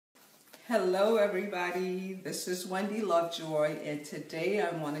Hello everybody, this is Wendy Lovejoy, and today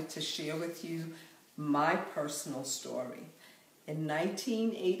I wanted to share with you my personal story. In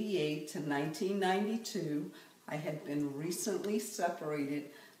 1988 to 1992, I had been recently separated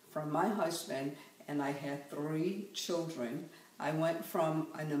from my husband and I had 3 children. I went from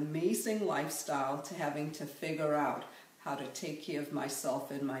an amazing lifestyle to having to figure out how to take care of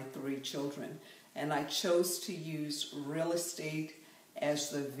myself and my 3 children. And I chose to use real estate as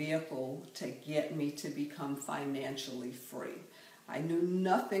the vehicle to get me to become financially free. I knew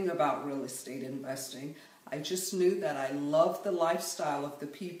nothing about real estate investing. I just knew that I loved the lifestyle of the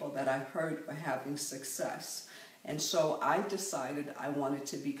people that I heard were having success. And so I decided I wanted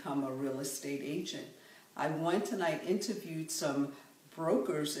to become a real estate agent. I went and I interviewed some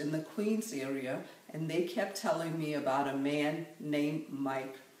brokers in the Queens area, and they kept telling me about a man named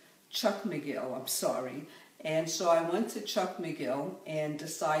Chuck McGill. And so I went to Chuck McGill and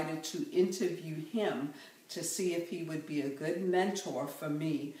decided to interview him to see if he would be a good mentor for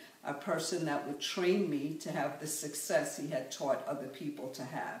me, a person that would train me to have the success he had taught other people to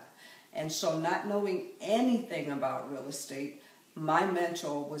have. And so, not knowing anything about real estate, my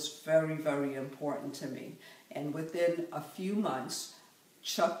mentor was very, very important to me. And within a few months,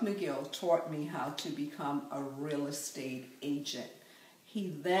 Chuck McGill taught me how to become a real estate agent.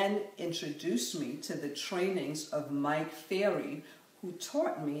 He then introduced me to the trainings of Mike Ferry, who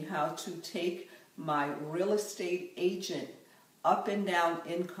taught me how to take my real estate agent up and down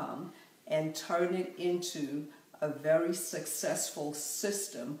income and turn it into a very successful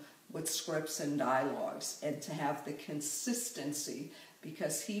system with scripts and dialogues, and to have the consistency,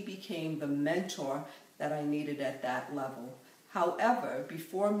 because he became the mentor that I needed at that level. However,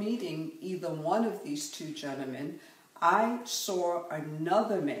 before meeting either one of these 2 gentlemen, I saw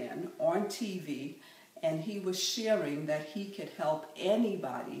another man on TV, and he was sharing that he could help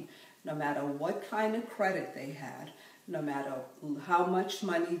anybody, no matter what kind of credit they had, no matter how much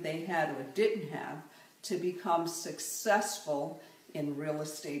money they had or didn't have, to become successful in real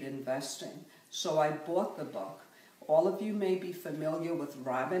estate investing. So I bought the book. All of you may be familiar with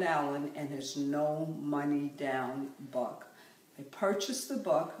Robert Allen and his No Money Down book. I purchased the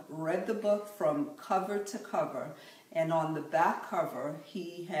book, read the book from cover to cover, and on the back cover,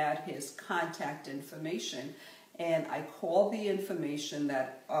 he had his contact information. And I called the information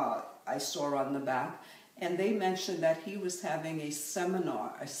that I saw on the back, and they mentioned that he was having a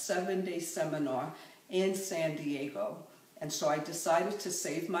seminar, a 7-day seminar in San Diego. And so I decided to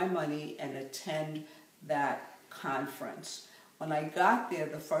save my money and attend that conference. When I got there,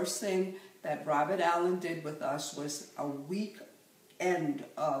 the first thing that Robert Allen did with us was a weekend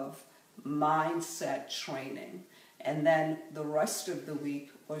of mindset training. And then the rest of the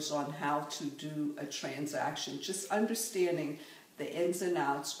week was on how to do a transaction, just understanding the ins and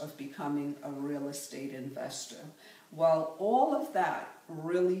outs of becoming a real estate investor. Well, all of that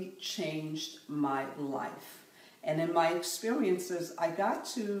really changed my life. And in my experiences, I got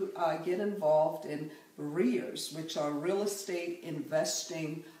to get involved in REIAs, which are real estate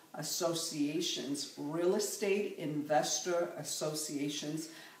investing associations, real estate investor associations.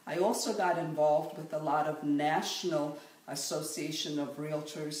 I also got involved with a lot of National Association of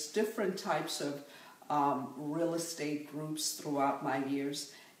Realtors, different types of real estate groups throughout my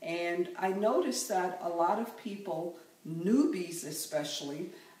years. And I noticed that a lot of people, newbies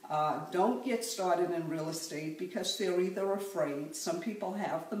especially, don't get started in real estate because they're either afraid. Some people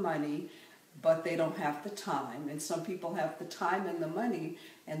have the money, but they don't have the time. And some people have the time and the money,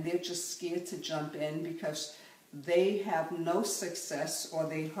 and they're just scared to jump in because they have no success, or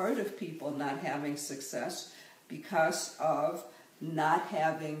they heard of people not having success because of not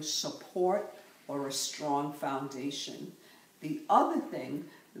having support or a strong foundation. The other thing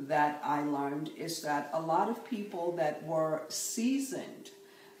that I learned is that a lot of people that were seasoned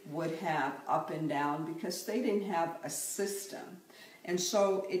would have up and down because they didn't have a system. And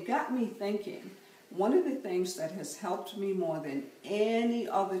so it got me thinking, one of the things that has helped me more than any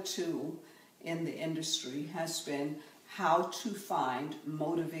other tool in the industry has been how to find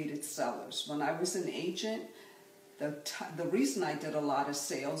motivated sellers. When I was an agent, the reason I did a lot of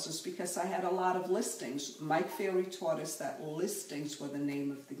sales is because I had a lot of listings. Mike Ferry taught us that listings were the name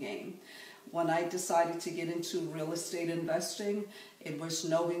of the game. When I decided to get into real estate investing, it was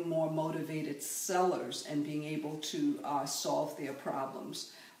knowing more motivated sellers and being able to solve their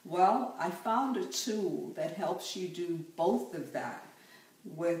problems. Well, I found a tool that helps you do both of that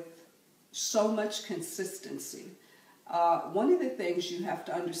with so much consistency. One of the things you have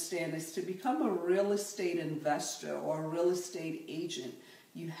to understand is to become a real estate investor or a real estate agent,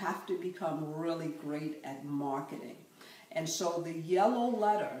 you have to become really great at marketing. And so the yellow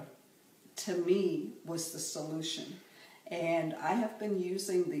letter to me, was the solution. And I have been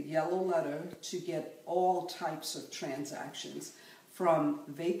using the yellow letter to get all types of transactions, from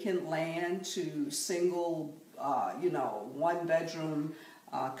vacant land to single, one-bedroom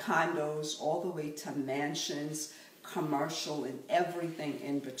condos, all the way to mansions, commercial, and everything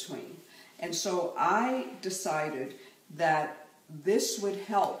in between. And so I decided that this would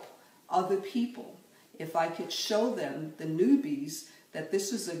help other people if I could show them, the newbies, that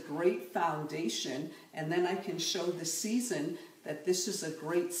this is a great foundation, and then I can show the seasoned that this is a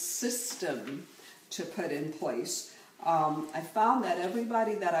great system to put in place. I found that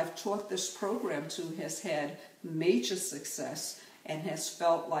everybody that I've taught this program to has had major success and has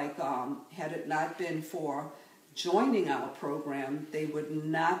felt like had it not been for joining our program, they would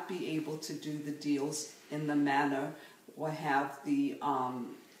not be able to do the deals in the manner or have the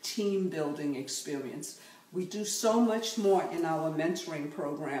team building experience. We do so much more in our mentoring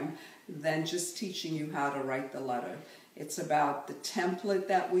program than just teaching you how to write the letter. It's about the template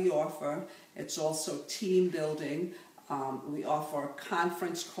that we offer. It's also team building. We offer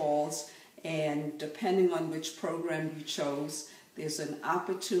conference calls, and depending on which program you chose, there's an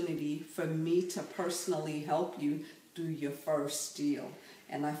opportunity for me to personally help you do your first deal.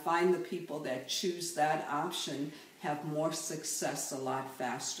 And I find the people that choose that option have more success a lot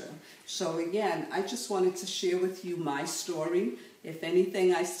faster. So again, I just wanted to share with you my story. If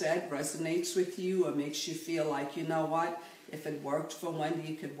anything I said resonates with you or makes you feel like, you know what, if it worked for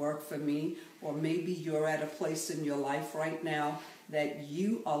Wendy, it could work for me. Or maybe you're at a place in your life right now that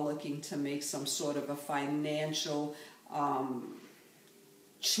you are looking to make some sort of a financial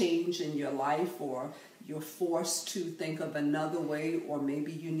change in your life, or you're forced to think of another way, or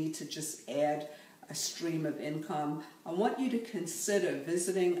maybe you need to just add a stream of income. I want you to consider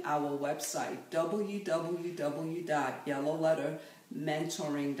visiting our website,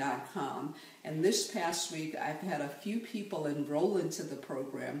 www.yellowlettermentoring.com. And this past week, I've had a few people enroll into the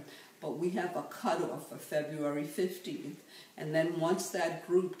program, but we have a cutoff for February 15th. And then once that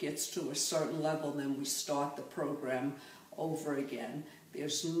group gets to a certain level, then we start the program over again.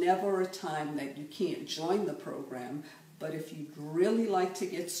 There's never a time that you can't join the program, but if you'd really like to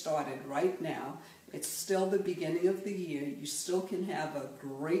get started right now, it's still the beginning of the year. You still can have a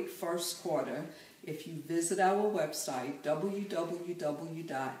great first quarter if you visit our website,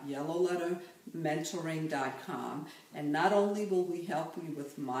 www.yellowlettermentoring.com. And not only will we help you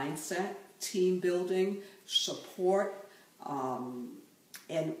with mindset, team building, support,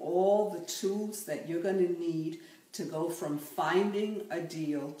 and all the tools that you're going to need to go from finding a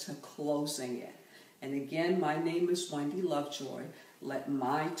deal to closing it. And again, my name is Wendy Lovejoy. Let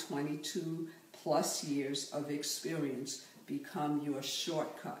my 22 plus years of experience become your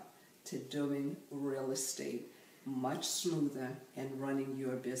shortcut to doing real estate much smoother and running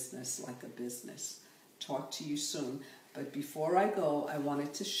your business like a business. Talk to you soon. But before I go, I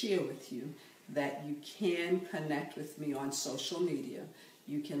wanted to share with you that you can connect with me on social media.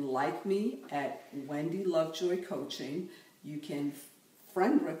 You can like me at Wendy Lovejoy Coaching. You can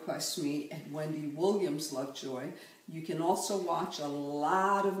friend request me at Wendy Williams Lovejoy. You can also watch a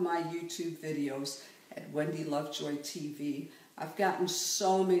lot of my YouTube videos at Wendy Lovejoy TV. I've gotten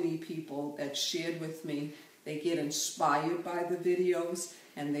so many people that shared with me. They get inspired by the videos,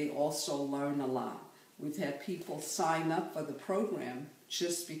 and they also learn a lot. We've had people sign up for the program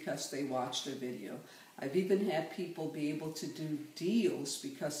just because they watched a video. I've even had people be able to do deals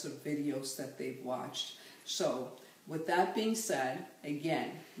because of videos that they've watched. So, with that being said,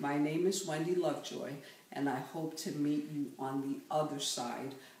 again, my name is Wendy Lovejoy, and I hope to meet you on the other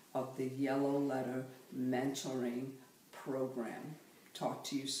side of the Yellow Letter Mentoring Program. Talk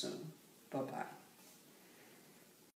to you soon. Bye-bye.